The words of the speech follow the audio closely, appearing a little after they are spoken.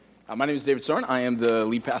My name is David Soren. I am the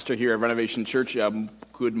lead pastor here at Renovation Church.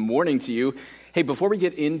 Good morning to you. Hey, before we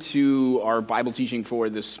get into our Bible teaching for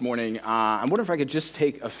this morning, I wonder if I could just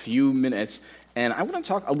take a few minutes, and I want to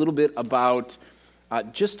talk a little bit about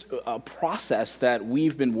just a process that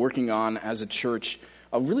we've been working on as a church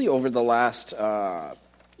really over the last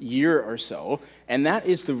year or so, and that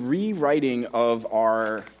is the rewriting of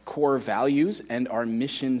our core values and our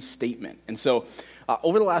mission statement. And so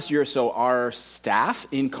over the last year or so, our staff,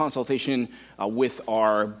 in consultation with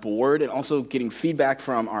our board and also getting feedback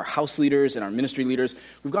from our house leaders and our ministry leaders,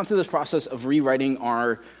 we've gone through this process of rewriting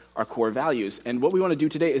our core values. And what we want to do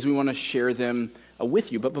today is we want to share them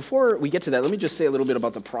with you. But before we get to that, let me just say a little bit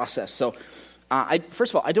about the process. So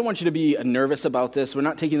first of all, I don't want you to be nervous about this. We're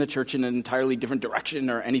not taking the church in an entirely different direction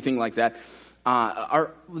or anything like that.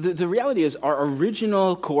 The reality is our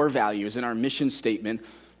original core values and our mission statement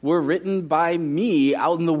were written by me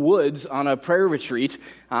out in the woods on a prayer retreat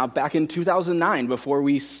back in 2009 before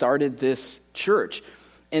we started this church.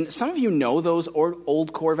 And some of you know those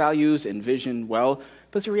old core values and vision well,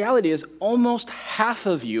 but the reality is almost half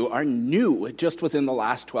of you are new just within the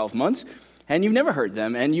last 12 months, and you've never heard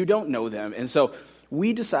them, and you don't know them. And so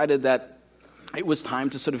we decided that it was time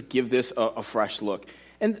to sort of give this a fresh look.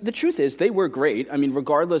 And the truth is, they were great. I mean,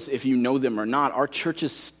 regardless if you know them or not, our church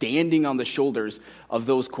is standing on the shoulders of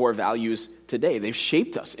those core values today. They've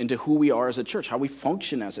shaped us into who we are as a church, how we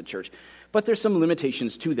function as a church. But there's some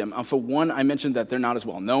limitations to them. For one, I mentioned that they're not as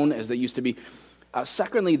well known as they used to be.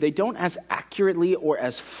 Secondly, they don't as accurately or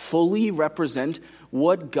as fully represent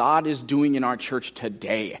what God is doing in our church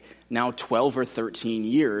today, now 12 or 13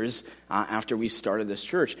 years after we started this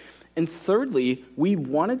church. And thirdly, we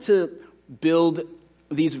wanted to build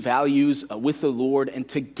these values with the Lord and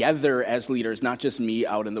together as leaders, not just me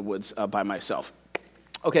out in the woods by myself.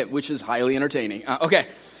 Okay, which is highly entertaining.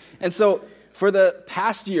 And so for the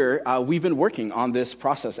past year, we've been working on this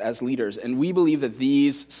process as leaders, and we believe that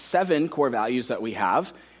these 7 core values that we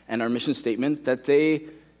have and our mission statement, that they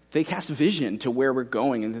cast vision to where we're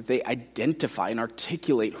going and that they identify and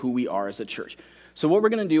articulate who we are as a church. So what we're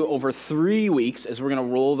going to do over 3 weeks is we're going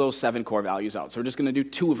to roll those 7 core values out. So we're just going to do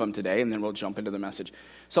 2 of them today, and then we'll jump into the message.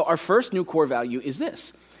 So our first new core value is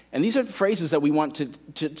this. And these are phrases that we want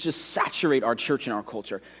to just saturate our church and our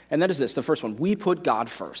culture. And that is this, the first one: we put God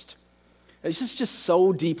first. It's just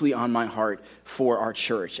so deeply on my heart for our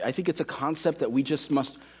church. I think it's a concept that we just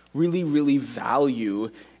must really, really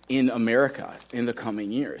value in America in the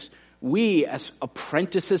coming years. We, as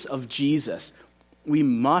apprentices of Jesus, we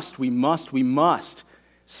must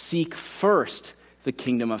seek first the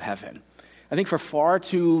kingdom of heaven. I think for far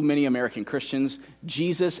too many American Christians,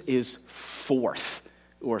 Jesus is fourth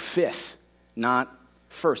or fifth, not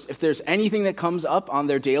first. If there's anything that comes up on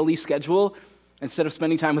their daily schedule, instead of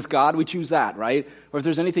spending time with God, we choose that, right? Or if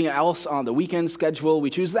there's anything else on the weekend schedule,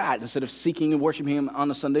 we choose that instead of seeking and worshiping Him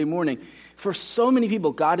on a Sunday morning. For so many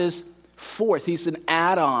people, God is fourth. He's an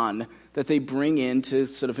add-on that they bring in to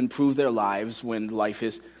sort of improve their lives when life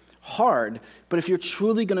is hard. But if you're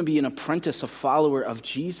truly going to be an apprentice, a follower of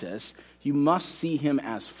Jesus, you must see Him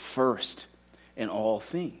as first in all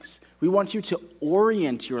things. We want you to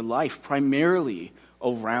orient your life primarily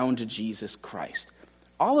around Jesus Christ.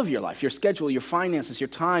 All of your life, your schedule, your finances, your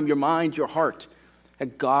time, your mind, your heart,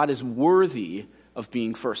 that God is worthy of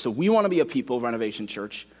being first. So we want to be a people, Renovation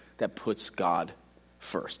Church, that puts God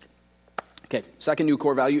first. Okay, second new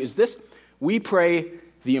core value is this: we pray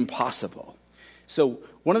the impossible. So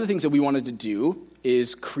one of the things that we wanted to do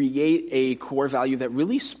is create a core value that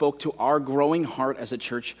really spoke to our growing heart as a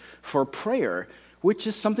church for prayer, which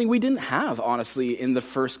is something we didn't have, honestly, in the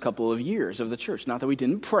first couple of years of the church. Not that we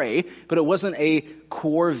didn't pray, but it wasn't a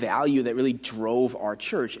core value that really drove our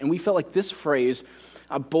church. And we felt like this phrase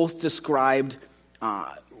both described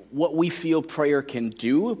what we feel prayer can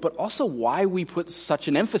do, but also why we put such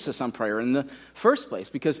an emphasis on prayer in the first place,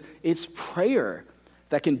 because it's prayer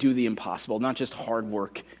that can do the impossible, not just hard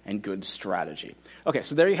work and good strategy. Okay,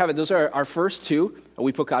 so there you have it. Those are our first 2.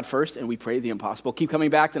 We put God first and we pray the impossible. Keep coming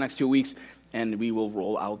back the next 2 weeks, and we will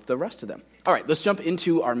roll out the rest of them. All right, let's jump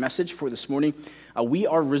into our message for this morning. We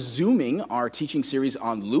are resuming our teaching series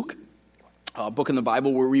on Luke, a book in the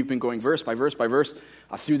Bible where we've been going verse by verse by verse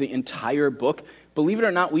through the entire book. Believe it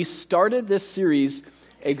or not, we started this series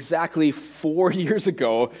exactly 4 years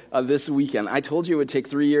ago this weekend. I told you it would take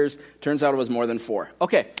 3 years. Turns out it was more than 4.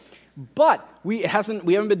 Okay, but we haven't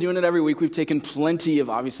been doing it every week. We've taken plenty of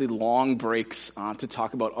obviously long breaks to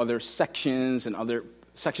talk about other sections and other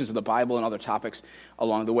sections of the Bible and other topics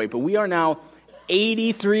along the way. But we are now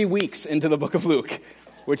 83 weeks into the book of Luke,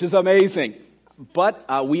 which is amazing.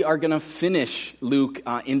 But we are going to finish Luke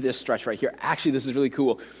in this stretch right here. Actually, this is really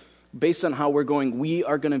cool. based on how we're going, we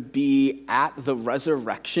are going to be at the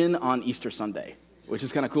resurrection on Easter Sunday, which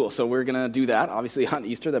is kind of cool. So we're going to do that, obviously, on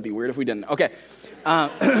Easter. That'd be weird if we didn't. Okay.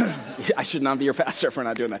 I should not be your pastor for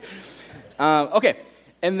not doing that. Okay.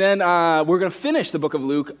 And then we're going to finish the book of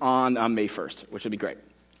Luke on May 1st, which would be great.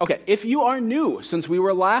 Okay, if you are new, since we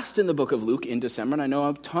were last in the book of Luke in December, and I know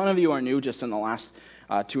a ton of you are new just in the last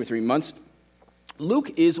 2 or 3 months,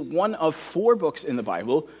 Luke is one of 4 books in the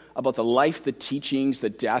Bible about the life, the teachings, the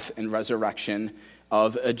death, and resurrection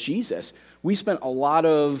of Jesus. We spent a lot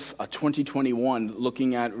of 2021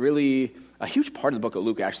 looking at really, a huge part of the book of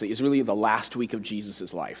Luke actually is really the last week of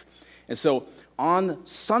Jesus' life. And so on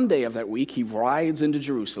Sunday of that week, he rides into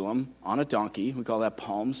Jerusalem on a donkey. We call that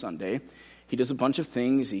Palm Sunday. He does a bunch of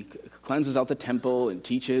things. He cleanses out the temple and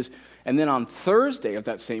teaches. And then on Thursday of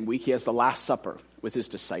that same week, he has the Last Supper with his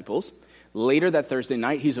disciples. Later that Thursday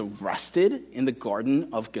night, he's arrested in the Garden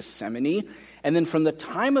of Gethsemane. And then from the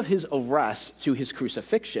time of his arrest to his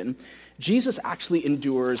crucifixion, Jesus actually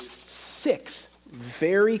endures 6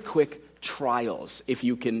 very quick trials, if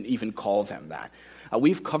you can even call them that.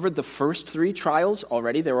 We've covered the first 3 trials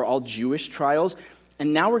already. They were all Jewish trials.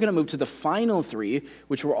 And now we're going to move to the final 3,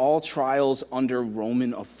 which were all trials under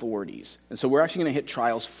Roman authorities. And so we're actually going to hit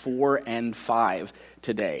trials 4 and 5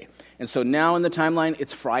 today. And so now in the timeline,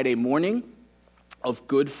 it's Friday morning of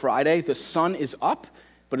Good Friday. The sun is up,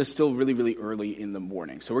 but it's still really, really early in the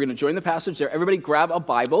morning. So we're going to join the passage there. Everybody grab a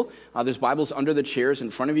Bible. There's Bibles under the chairs in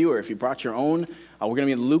front of you, or if you brought your own. We're going to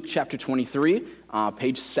be in Luke chapter 23,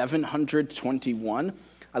 page 721.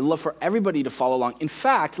 I'd love for everybody to follow along. In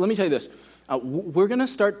fact, let me tell you this. We're going to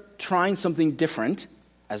start trying something different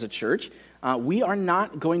as a church. We are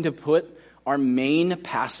not going to put our main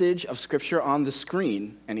passage of Scripture on the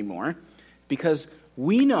screen anymore, because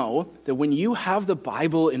we know that when you have the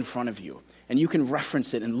Bible in front of you and you can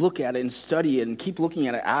reference it and look at it and study it and keep looking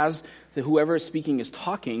at it as whoever is speaking is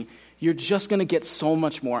talking, you're just going to get so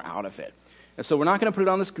much more out of it. And so we're not going to put it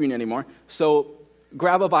on the screen anymore. So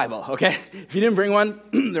grab a Bible, okay? If you didn't bring one,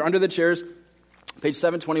 they're under the chairs. Page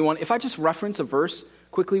 721. If I just reference a verse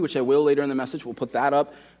quickly, which I will later in the message, we'll put that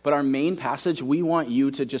up. But our main passage, we want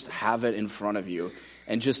you to just have it in front of you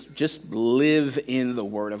and just live in the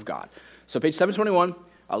Word of God. So page 721,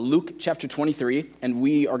 Luke chapter 23, and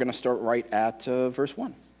we are going to start right at verse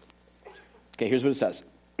 1. Okay, here's what it says.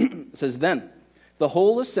 It says, "Then the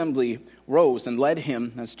whole assembly rose and led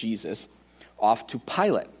him," that's Jesus, "off to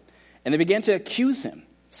Pilate. And they began to accuse him,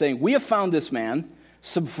 saying, 'We have found this man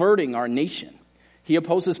subverting our nation. He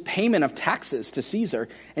opposes payment of taxes to Caesar,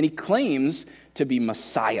 and he claims to be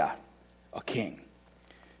Messiah, a king.'"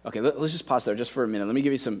 Okay, let's just pause there just for a minute. Let me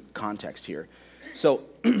give you some context here. So,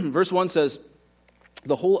 verse 1 says,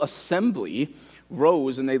 the whole assembly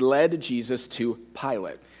rose and they led Jesus to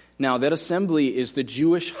Pilate. Now, that assembly is the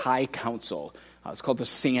Jewish high council. It's called the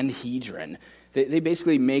Sanhedrin. They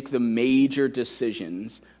basically make the major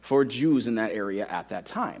decisions for Jews in that area at that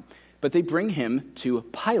time. But they bring him to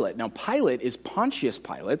Pilate. Now, Pilate is Pontius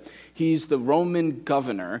Pilate. He's the Roman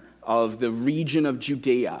governor of the region of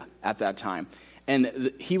Judea at that time.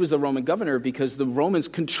 And he was the Roman governor because the Romans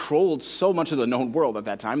controlled so much of the known world at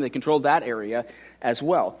that time. They controlled that area as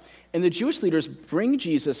well. And the Jewish leaders bring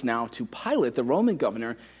Jesus now to Pilate, the Roman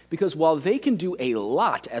governor, because while they can do a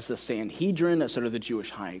lot as the Sanhedrin, as sort of the Jewish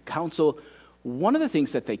high council, one of the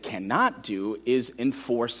things that they cannot do is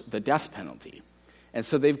enforce the death penalty. And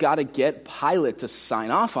so they've got to get Pilate to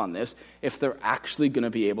sign off on this if they're actually going to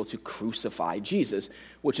be able to crucify Jesus,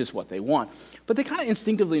 which is what they want. But they kind of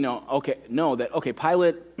instinctively know that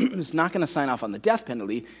Pilate is not going to sign off on the death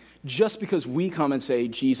penalty just because we come and say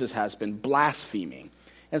Jesus has been blaspheming.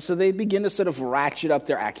 And so they begin to sort of ratchet up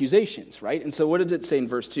their accusations, right? And so what did it say in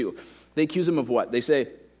verse 2? They accuse him of what? They say,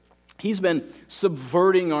 he's been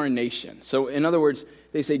subverting our nation. So in other words,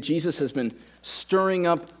 they say Jesus has been stirring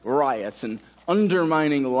up riots and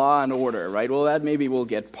undermining law and order, right? Well, that maybe will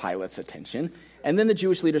get Pilate's attention. And then the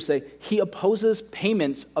Jewish leaders say he opposes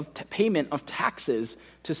payment of taxes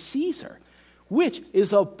to Caesar, which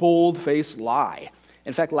is a bold-faced lie.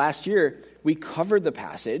 In fact, last year, we covered the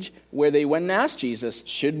passage where they went and asked Jesus,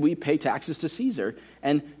 should we pay taxes to Caesar?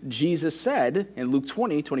 And Jesus said in Luke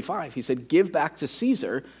 20:25, he said, give back to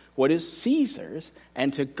Caesar what is Caesar's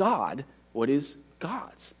and to God what is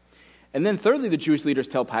God's. And then thirdly, the Jewish leaders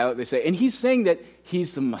tell Pilate, they say, and he's saying that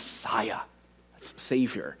he's the Messiah, that's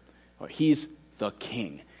Savior, or he's the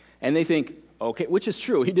king. And they think, okay, which is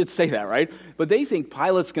true, he did say that, right? But they think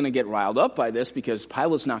Pilate's going to get riled up by this because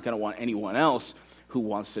Pilate's not going to want anyone else who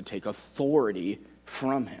wants to take authority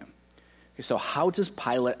from him. Okay, so how does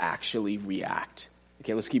Pilate actually react?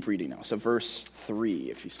 Okay, let's keep reading now. So verse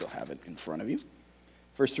 3, if you still have it in front of you.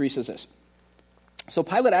 Verse 3 says this. So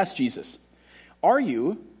Pilate asked Jesus, "Are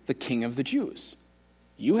you the king of the Jews?"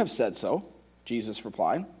 "You have said so," Jesus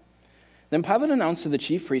replied. Then Pilate announced to the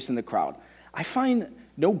chief priests and the crowd, "I find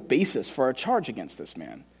no basis for a charge against this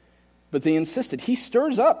man." But they insisted, "He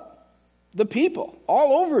stirs up the people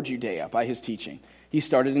all over Judea by his teaching. He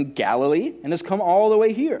started in Galilee and has come all the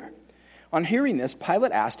way here." On hearing this,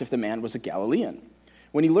 Pilate asked if the man was a Galilean.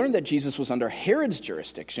 When he learned that Jesus was under Herod's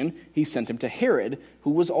jurisdiction, he sent him to Herod,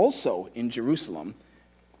 who was also in Jerusalem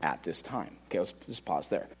at this time. Okay, let's just pause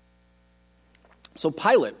there. So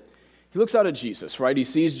Pilate, he looks out at Jesus, right? He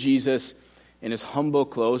sees Jesus in his humble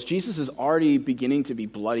clothes. Jesus is already beginning to be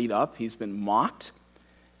bloodied up. He's been mocked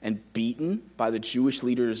and beaten by the Jewish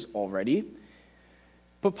leaders already.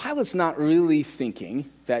 But Pilate's not really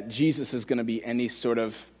thinking that Jesus is going to be any sort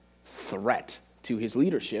of threat to his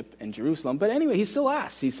leadership in Jerusalem. But anyway, he still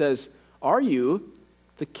asks. He says, "Are you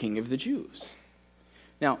the king of the Jews?"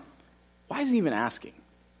 Now, why is he even asking?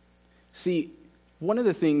 See, one of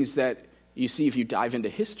the things that you see if you dive into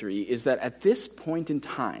history is that at this point in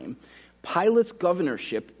time, Pilate's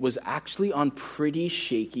governorship was actually on pretty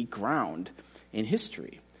shaky ground in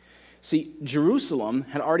history. See, Jerusalem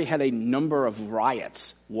had already had a number of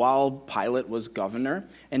riots while Pilate was governor,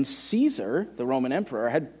 and Caesar, the Roman emperor,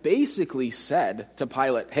 had basically said to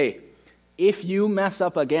Pilate, "Hey, if you mess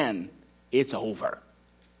up again, it's over,"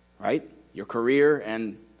 right? Your career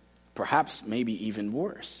and perhaps maybe even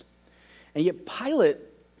worse. And yet Pilate,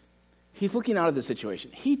 he's looking out at the situation.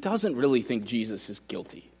 He doesn't really think Jesus is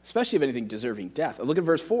guilty, especially of anything deserving death. Look at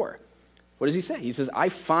verse 4. What does he say? He says, "I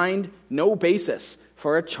find no basis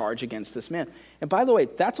for a charge against this man." And by the way,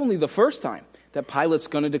 that's only the first time that Pilate's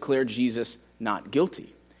going to declare Jesus not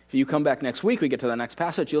guilty. If you come back next week, we get to the next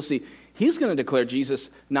passage, you'll see he's going to declare Jesus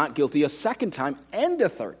not guilty a second time and a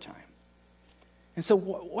third time. And so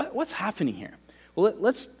what's happening here? Well,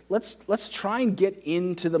 let's try and get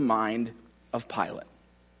into the mind of Pilate.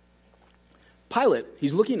 Pilate,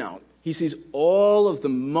 he's looking out. He sees all of the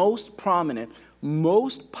most prominent,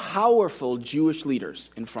 most powerful Jewish leaders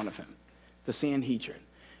in front of him, the Sanhedrin.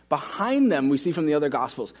 Behind them, we see from the other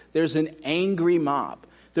Gospels, there's an angry mob.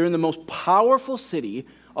 They're in the most powerful city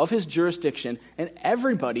of his jurisdiction, and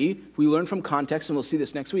everybody, we learn from context, and we'll see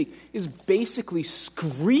this next week, is basically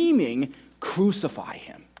screaming, "Crucify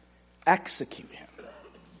him, execute him."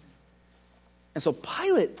 And so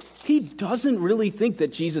Pilate, he doesn't really think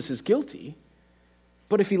that Jesus is guilty,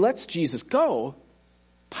 but if he lets Jesus go,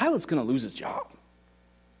 Pilate's going to lose his job,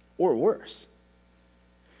 or worse.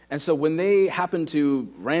 And so when they happen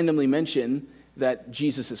to randomly mention that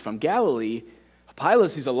Jesus is from Galilee,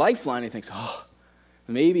 Pilate sees a lifeline and he thinks, "Oh,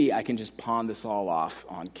 maybe I can just pawn this all off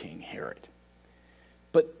on King Herod."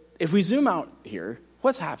 But if we zoom out here,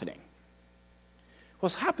 what's happening?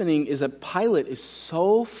 What's happening is that Pilate is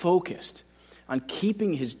so focused on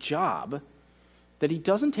keeping his job that he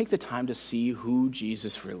doesn't take the time to see who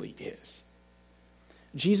Jesus really is.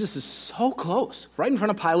 Jesus is so close, right in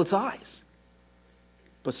front of Pilate's eyes,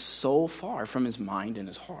 but so far from his mind and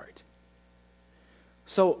his heart.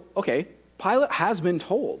 So, okay, Pilate has been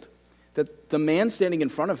told that the man standing in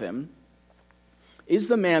front of him is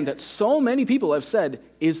the man that so many people have said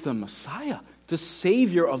is the Messiah, the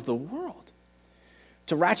Savior of the world.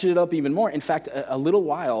 To ratchet it up even more, in fact, a little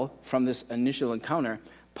while from this initial encounter,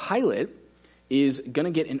 Pilate is going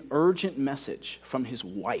to get an urgent message from his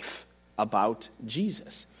wife about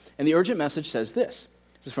Jesus. And the urgent message says this.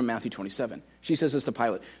 This is from Matthew 27. She says this to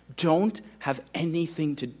Pilate, "Don't have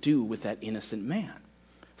anything to do with that innocent man,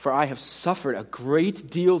 for I have suffered a great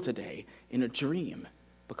deal today in a dream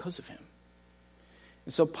because of him."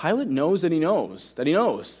 And so Pilate knows that he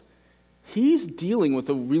knows he's dealing with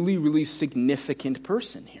a really, really significant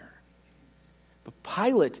person here. But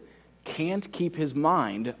Pilate can't keep his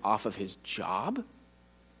mind off of his job,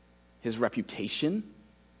 his reputation,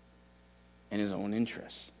 and his own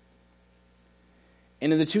interests.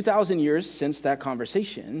 And in the 2,000 years since that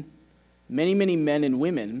conversation, many, many men and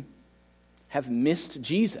women have missed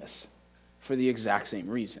Jesus for the exact same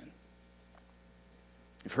reason.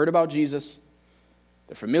 They've heard about Jesus,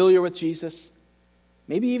 they're familiar with Jesus,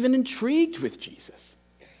 maybe even intrigued with Jesus.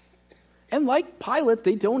 And like Pilate,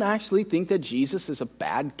 they don't actually think that Jesus is a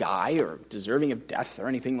bad guy or deserving of death or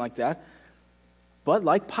anything like that. But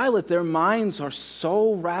like Pilate, their minds are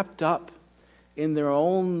so wrapped up in their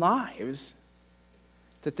own lives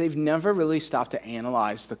that they've never really stopped to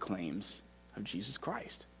analyze the claims of Jesus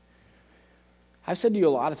Christ. I've said to you a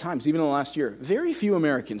lot of times, even in the last year, very few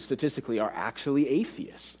Americans statistically are actually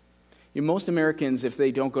atheists. Most Americans, if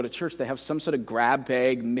they don't go to church, they have some sort of grab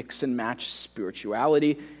bag, mix and match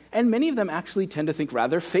spirituality, and many of them actually tend to think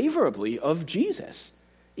rather favorably of Jesus.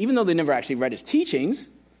 even though they never actually read his teachings,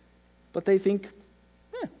 but they think,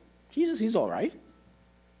 Jesus, he's all right.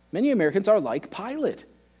 Many Americans are like Pilate.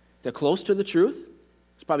 They're close to the truth.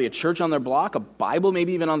 There's probably a church on their block, a Bible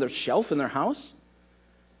maybe even on their shelf in their house.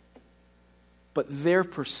 But their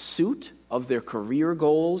pursuit of their career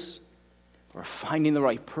goals, or finding the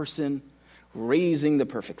right person, raising the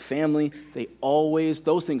perfect family,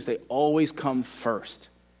 those things always come first.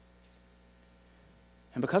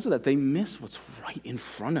 And because of that, they miss what's right in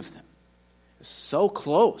front of them. It's so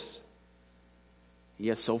close,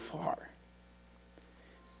 yet so far.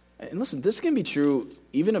 And listen, this can be true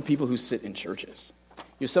even of people who sit in churches.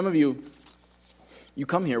 Some of you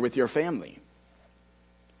come here with your family.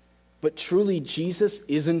 But truly, Jesus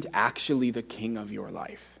isn't actually the king of your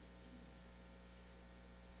life.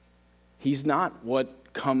 He's not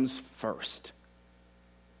what comes first,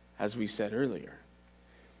 as we said earlier.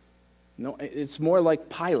 No, it's more like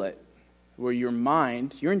Pilate, where your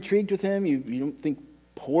mind, you're intrigued with him, you don't think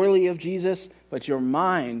poorly of Jesus, but your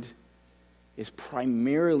mind is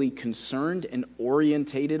primarily concerned and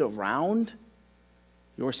orientated around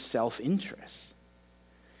your self-interest.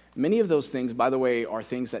 Many of those things, by the way, are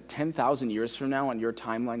things that 10,000 years from now on your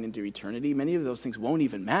timeline into eternity, many of those things won't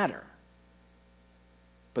even matter.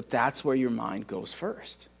 But that's where your mind goes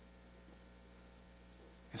first.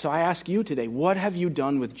 And so I ask you today, what have you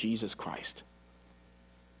done with Jesus Christ?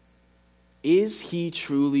 Is he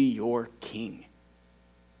truly your king?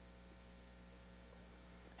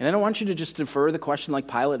 And I don't want you to just defer the question like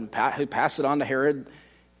Pilate and pass it on to Herod.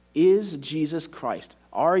 Is Jesus Christ,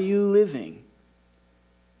 are you living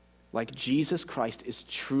like Jesus Christ is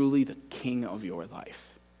truly the king of your life?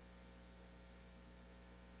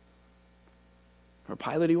 For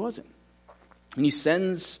Pilate, he wasn't. And he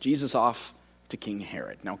sends Jesus off to King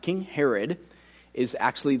Herod. Now, King Herod is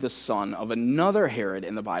actually the son of another Herod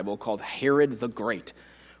in the Bible called Herod the Great,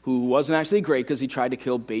 who wasn't actually great because he tried to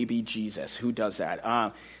kill baby Jesus. Who does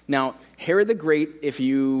that? Now, Herod the Great, if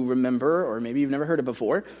you remember, or maybe you've never heard it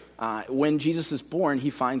before, when Jesus is born, he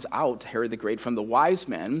finds out, Herod the Great, from the wise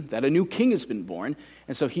men that a new king has been born.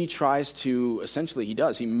 And so he tries to, essentially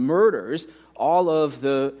he murders all of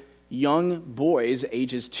the young boys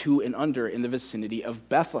ages 2 and under in the vicinity of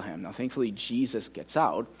Bethlehem. Now, thankfully, Jesus gets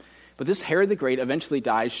out. But this Herod the Great eventually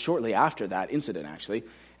dies shortly after that incident, actually.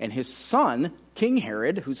 And his son, King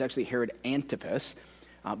Herod, who's actually Herod Antipas,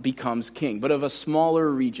 becomes king, but of a smaller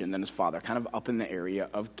region than his father, kind of up in the area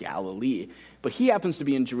of Galilee. But he happens to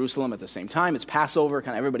be in Jerusalem at the same time. It's Passover,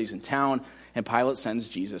 kind of everybody's in town, and Pilate sends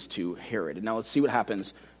Jesus to Herod. And now let's see what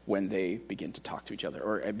happens when they begin to talk to each other,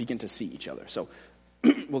 or begin to see each other. So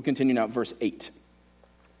we'll continue now at verse 8.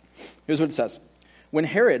 Here's what it says. When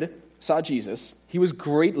Herod saw Jesus, he was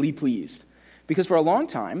greatly pleased, because for a long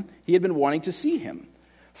time he had been wanting to see him.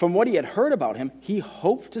 From what he had heard about him, he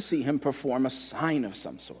hoped to see him perform a sign of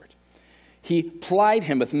some sort. He plied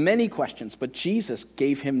him with many questions, but Jesus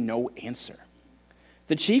gave him no answer.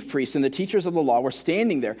 The chief priests and the teachers of the law were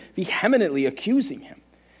standing there, vehemently accusing him.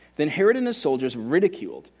 Then Herod and his soldiers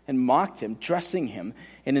ridiculed and mocked him, dressing him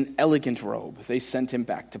in an elegant robe. They sent him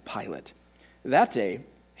back to Pilate. That day,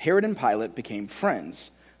 Herod and Pilate became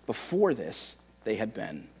friends. Before this, they had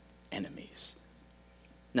been enemies.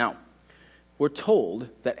 Now, we're told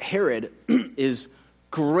that Herod is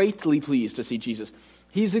greatly pleased to see Jesus.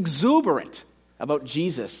 He's exuberant about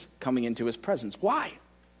Jesus coming into his presence. Why?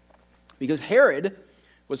 Because Herod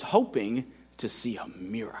was hoping to see a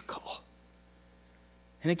miracle.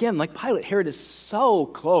 And again, like Pilate, Herod is so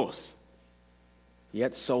close,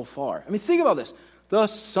 yet so far. I mean, think about this. The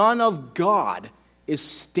Son of God is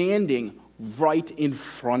standing right in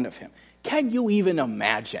front of him. Can you even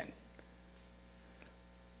imagine?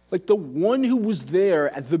 Like the one who was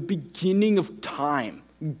there at the beginning of time,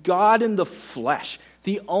 God in the flesh,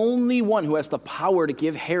 the only one who has the power to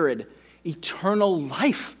give Herod eternal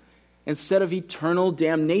life instead of eternal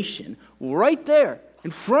damnation, right there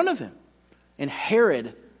in front of him. And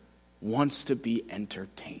Herod wants to be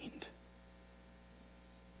entertained.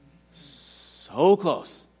 So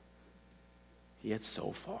close, yet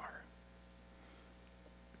so far.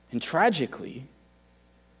 And tragically,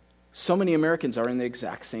 so many Americans are in the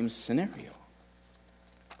exact same scenario.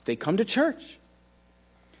 They come to church,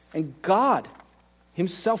 and God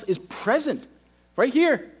himself is present right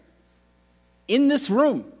here in this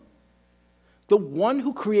room. The one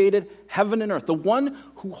who created heaven and earth, the one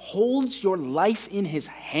who holds your life in his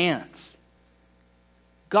hands.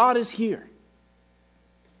 God is here.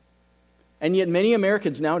 And yet many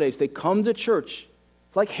Americans nowadays, they come to church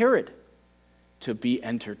like Herod to be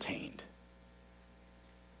entertained.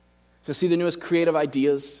 To see the newest creative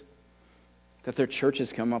ideas that their church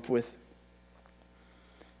has come up with.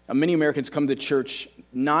 Many Americans come to church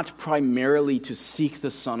not primarily to seek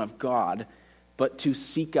the Son of God, but to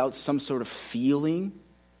seek out some sort of feeling,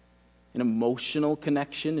 an emotional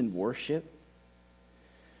connection in worship.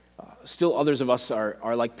 Still others of us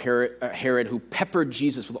are like Herod, who peppered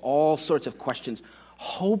Jesus with all sorts of questions,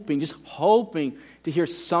 hoping to hear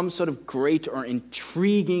some sort of great or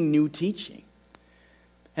intriguing new teaching.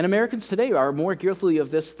 And Americans today are more guilty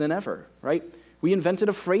of this than ever, right? We invented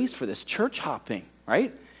a phrase for this, church hopping,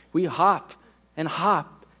 right? We hop and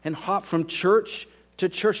hop and hop from church to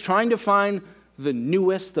church, trying to find the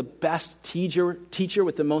newest, the best teacher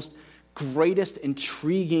with the most greatest,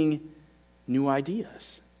 intriguing new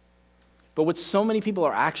ideas. But what so many people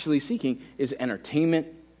are actually seeking is entertainment.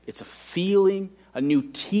 It's a feeling, a new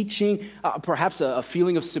teaching, perhaps a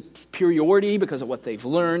feeling of superiority because of what they've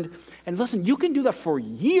learned. And listen, you can do that for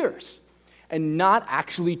years and not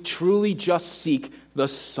actually truly just seek the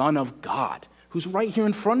Son of God, who's right here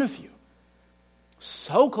in front of you.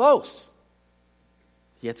 So close,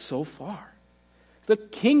 yet so far. The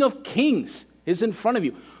King of Kings is in front of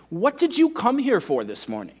you. What did you come here for this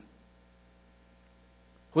morning?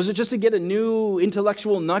 Was it just to get a new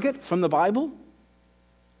intellectual nugget from the Bible?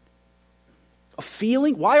 A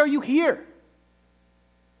feeling? Why are you here?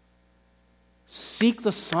 Seek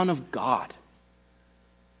the Son of God.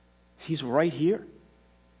 He's right here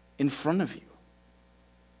in front of you.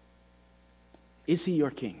 Is he your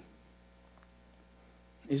king?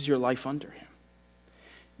 Is your life under him?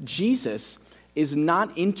 Jesus is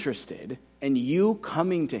not interested in you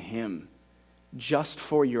coming to him just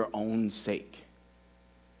for your own sake.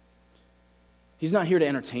 He's not here to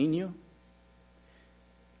entertain you.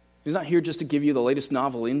 He's not here just to give you the latest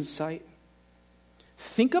novel insight.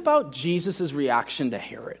 Think about Jesus' reaction to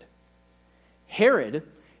Herod. Herod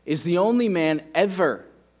is the only man ever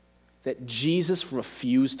that Jesus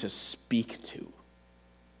refused to speak to.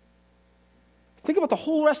 Think about the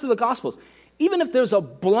whole rest of the Gospels. Even if there's a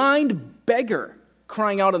blind beggar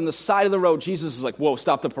crying out on the side of the road, Jesus is like, whoa,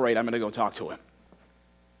 stop the parade, I'm going to go talk to him.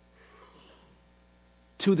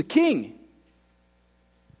 To the king,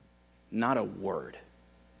 not a word.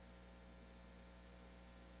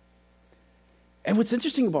 And what's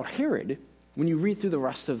interesting about Herod, when you read through the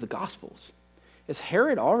rest of the Gospels, is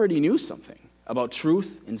Herod already knew something about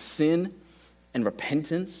truth and sin and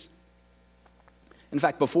repentance. In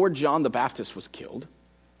fact, before John the Baptist was killed,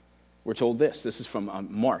 we're told this. This is from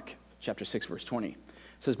Mark chapter 6, verse 20. It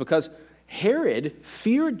says, because Herod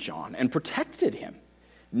feared John and protected him,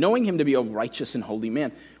 knowing him to be a righteous and holy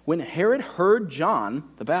man. When Herod heard John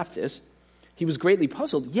the Baptist, he was greatly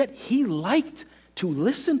puzzled, yet he liked to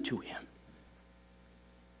listen to him.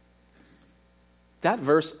 That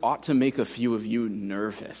verse ought to make a few of you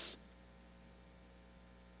nervous.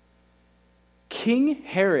 King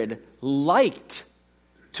Herod liked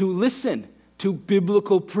to listen to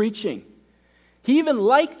biblical preaching. He even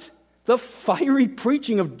liked the fiery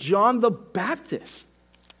preaching of John the Baptist.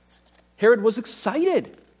 Herod was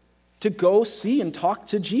excited to go see and talk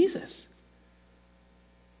to Jesus.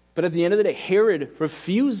 But at the end of the day, Herod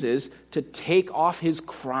refuses to take off his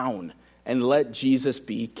crown and let Jesus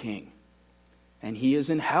be king. And he is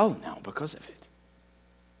in hell now because of it.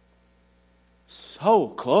 So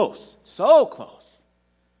close,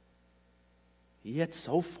 yet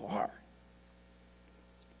so far.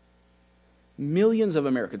 Millions of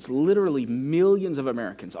Americans, literally millions of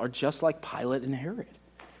Americans, are just like Pilate and Herod.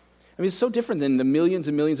 I mean, it's so different than the millions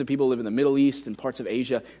and millions of people who live in the Middle East and parts of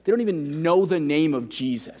Asia. They don't even know the name of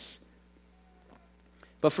Jesus.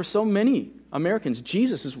 But for so many Americans,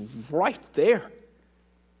 Jesus is right there.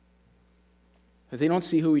 But they don't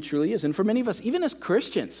see who he truly is. And for many of us, even as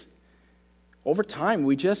Christians, over time,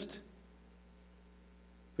 we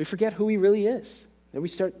forget who he really is. That we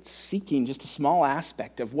start seeking just a small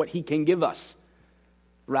aspect of what he can give us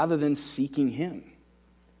rather than seeking him.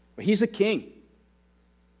 But he's a king.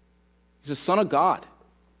 He's the Son of God.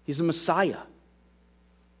 He's the Messiah.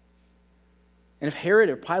 And if Herod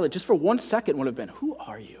or Pilate just for 1 second would have been, who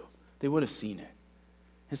are you? They would have seen it.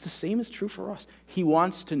 And it's the same is true for us. He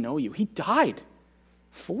wants to know you. He died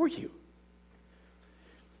for you.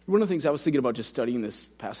 One of the things I was thinking about just studying this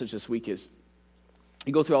passage this week is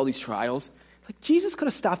you go through all these trials. Like, Jesus could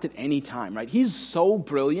have stopped at any time, right? He's so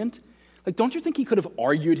brilliant. Like, don't you think he could have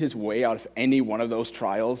argued his way out of any one of those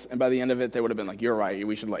trials? And by the end of it, they would have been like, you're right,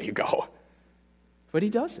 we should let you go. But he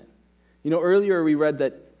doesn't. You know, earlier we read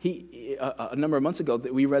that a number of months ago,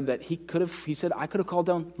 that we read that he said, I could have called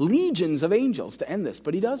down legions of angels to end this,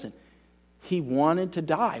 but he doesn't. He wanted to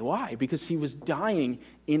die. Why? Because he was dying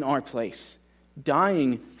in our place,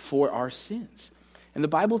 dying for our sins. And the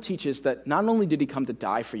Bible teaches that not only did he come to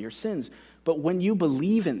die for your sins, But when you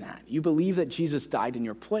believe in that, you believe that Jesus died in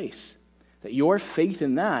your place, that your faith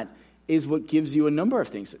in that is what gives you a number of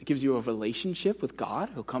things. It gives you a relationship with God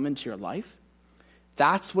who'll come into your life.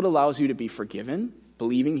 That's what allows you to be forgiven,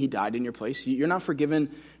 believing he died in your place. You're not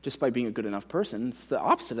forgiven just by being a good enough person. It's the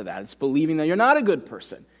opposite of that. It's believing that you're not a good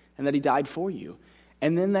person and that he died for you.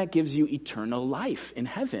 And then that gives you eternal life in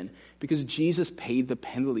heaven because Jesus paid the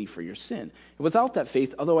penalty for your sin. And without that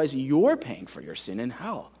faith, otherwise you're paying for your sin in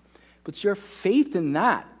hell. But it's your faith in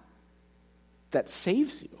that that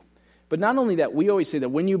saves you. But not only that, we always say that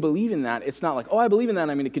when you believe in that, it's not like, oh, I believe in that,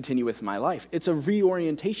 I'm going to continue with my life. It's a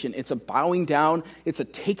reorientation. It's a bowing down. It's a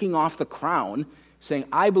taking off the crown, saying,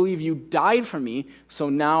 I believe you died for me, so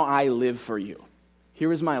now I live for you.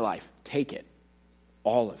 Here is my life. Take it.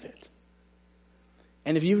 All of it.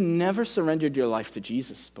 And if you've never surrendered your life to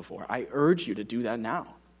Jesus before, I urge you to do that now.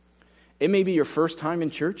 It may be your first time in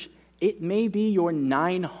church. It may be your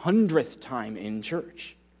 900th time in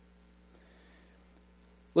church.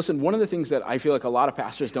 Listen, one of the things that I feel like a lot of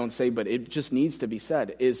pastors don't say, but it just needs to be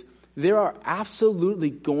said, is there are absolutely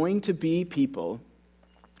going to be people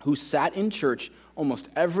who sat in church almost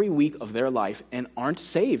every week of their life and aren't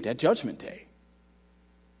saved at Judgment Day.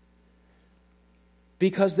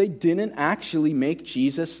 Because they didn't actually make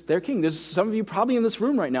Jesus their king. There's some of you probably in this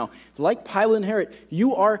room right now, like Pilate and Herod,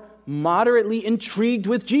 you are moderately intrigued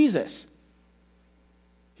with Jesus.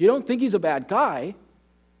 You don't think he's a bad guy,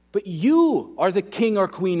 but you are the king or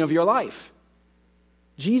queen of your life.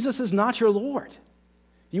 Jesus is not your Lord.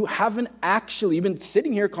 You haven't actually, you've been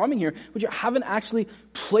sitting here, coming here, but you haven't actually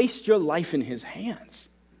placed your life in his hands.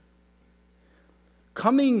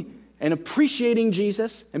 Coming and appreciating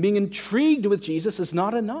Jesus and being intrigued with Jesus is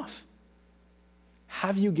not enough.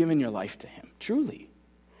 Have you given your life to him? Truly.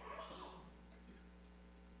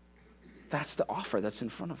 That's the offer that's in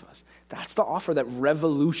front of us. That's the offer that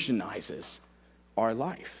revolutionizes our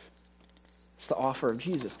life. It's the offer of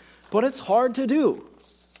Jesus. But it's hard to do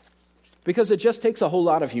because it just takes a whole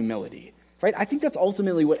lot of humility, right? I think that's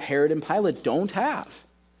ultimately what Herod and Pilate don't have.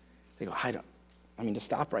 They go, to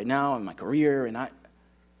stop right now in my career,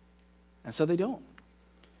 and so they don't.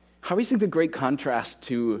 How do you think the great contrast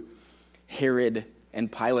to Herod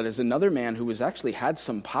and Pilate is another man who was actually had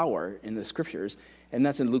some power in the scriptures, and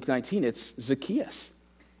that's in Luke 19. It's Zacchaeus,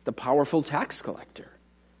 the powerful tax collector,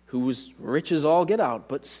 who was rich as all get out,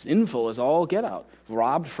 but sinful as all get out,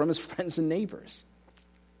 robbed from his friends and neighbors.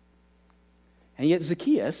 And yet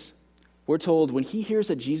Zacchaeus, we're told when he hears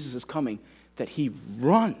that Jesus is coming, that he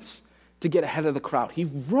runs to get ahead of the crowd. He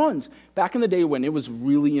runs. Back in the day when it was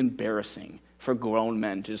really embarrassing for grown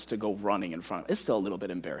men just to go running in front. It's still a little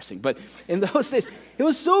bit embarrassing, but in those days, it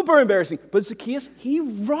was super embarrassing. But Zacchaeus, he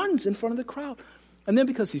runs in front of the crowd. And then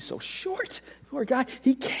because he's so short, poor guy,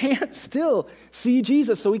 he can't still see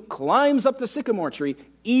Jesus. So he climbs up the sycamore tree,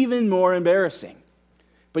 even more embarrassing.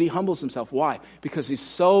 But he humbles himself. Why? Because he's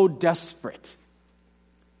so desperate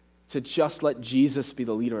to just let Jesus be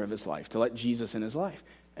the leader of his life, to let Jesus in his life.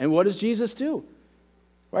 And what does Jesus do?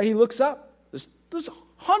 Right? He looks up. There's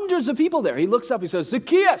hundreds of people there. He looks up. He says,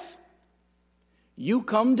 Zacchaeus, you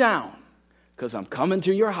come down because I'm coming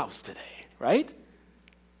to your house today. Right?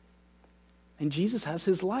 And Jesus has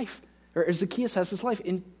his life, or Zacchaeus has his life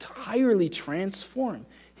entirely transformed.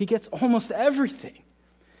 He gets almost everything.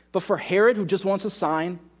 But for Herod, who just wants a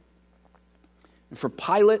sign, and for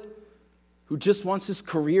Pilate, who just wants his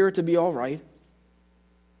career to be all right,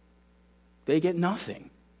 they get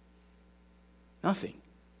nothing. Nothing.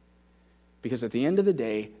 Because at the end of the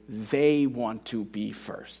day, they want to be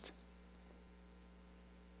first.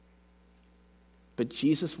 But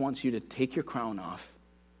Jesus wants you to take your crown off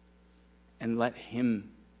and let him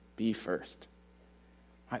be first.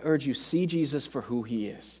 I urge you, see Jesus for who he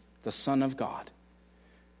is, the Son of God.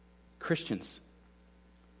 Christians,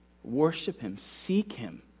 worship him, seek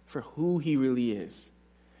him for who he really is.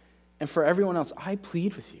 And for everyone else, I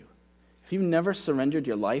plead with you. If you've never surrendered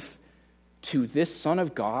your life to this Son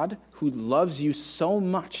of God who loves you so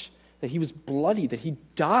much that he was bloody, that he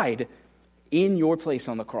died in your place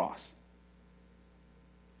on the cross.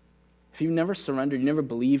 If you've never surrendered, you never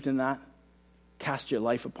believed in that, cast your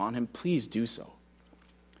life upon him, please do so.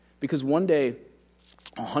 Because one day,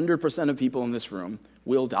 100% of people in this room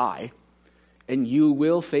will die, and you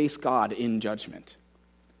will face God in judgment.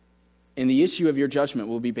 And the issue of your judgment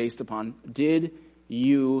will be based upon, did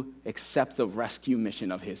you accept the rescue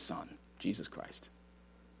mission of his Son, Jesus Christ?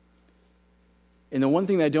 And the one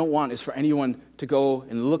thing that I don't want is for anyone to go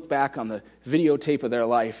and look back on the videotape of their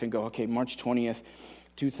life and go, okay, March 20th,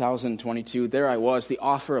 2022, there I was. The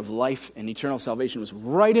offer of life and eternal salvation was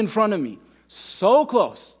right in front of me. So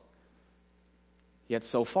close. yet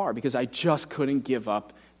so far, because I just couldn't give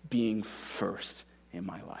up being first in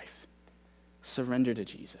my life. Surrender to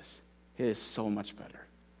Jesus. It is so much better.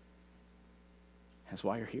 That's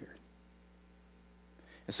why you're here.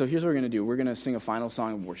 And so here's what we're going to do. We're going to sing a final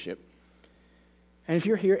song of worship. And if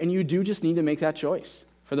you're here and you do just need to make that choice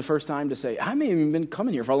for the first time to say, I may have even been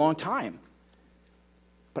coming here for a long time,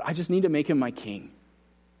 but I just need to make him my king,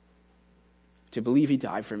 to believe he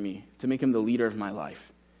died for me, to make him the leader of my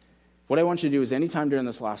life. What I want you to do is anytime during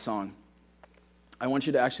this last song, I want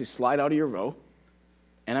you to actually slide out of your row,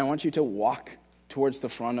 and I want you to walk towards the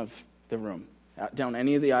front of the room, down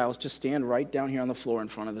any of the aisles. Just stand right down here on the floor in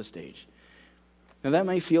front of the stage. Now that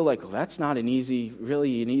may feel like, well, that's not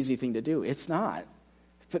really an easy thing to do. It's not.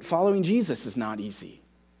 But following Jesus is not easy.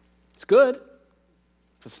 It's good,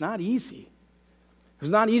 but it's not easy. It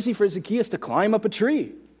was not easy for Zacchaeus to climb up a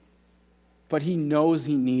tree, but he knows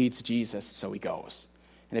he needs Jesus, so he goes.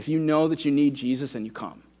 And if you know that you need Jesus, then you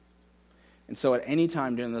come. And so at any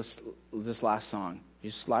time during this last song, you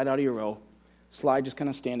just slide out of your row, just kind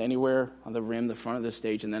of stand anywhere on the rim, the front of the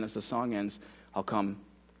stage, and then as the song ends, I'll come,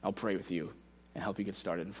 I'll pray with you and help you get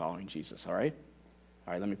started in following Jesus, all right?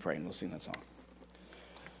 All right, let me pray and we'll sing that song.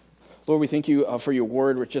 Lord, we thank you for your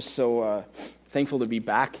word. We're just so thankful to be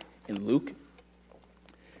back in Luke.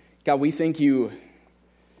 God, we thank you,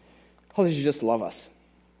 that you just love us.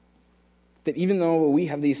 That even though we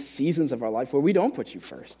have these seasons of our life where we don't put you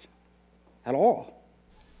first at all,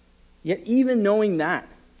 yet even knowing that,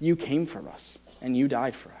 you came for us and you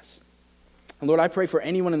died for us. And Lord, I pray for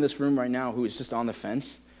anyone in this room right now who is just on the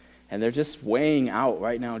fence and they're just weighing out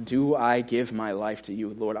right now, do I give my life to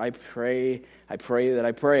you? Lord, I pray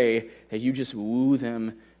that you just woo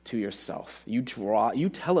them to yourself. You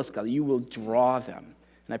tell us, God, that you will draw them.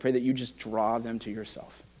 And I pray that you just draw them to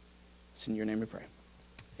yourself. It's in your name we pray.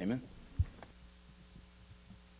 Amen.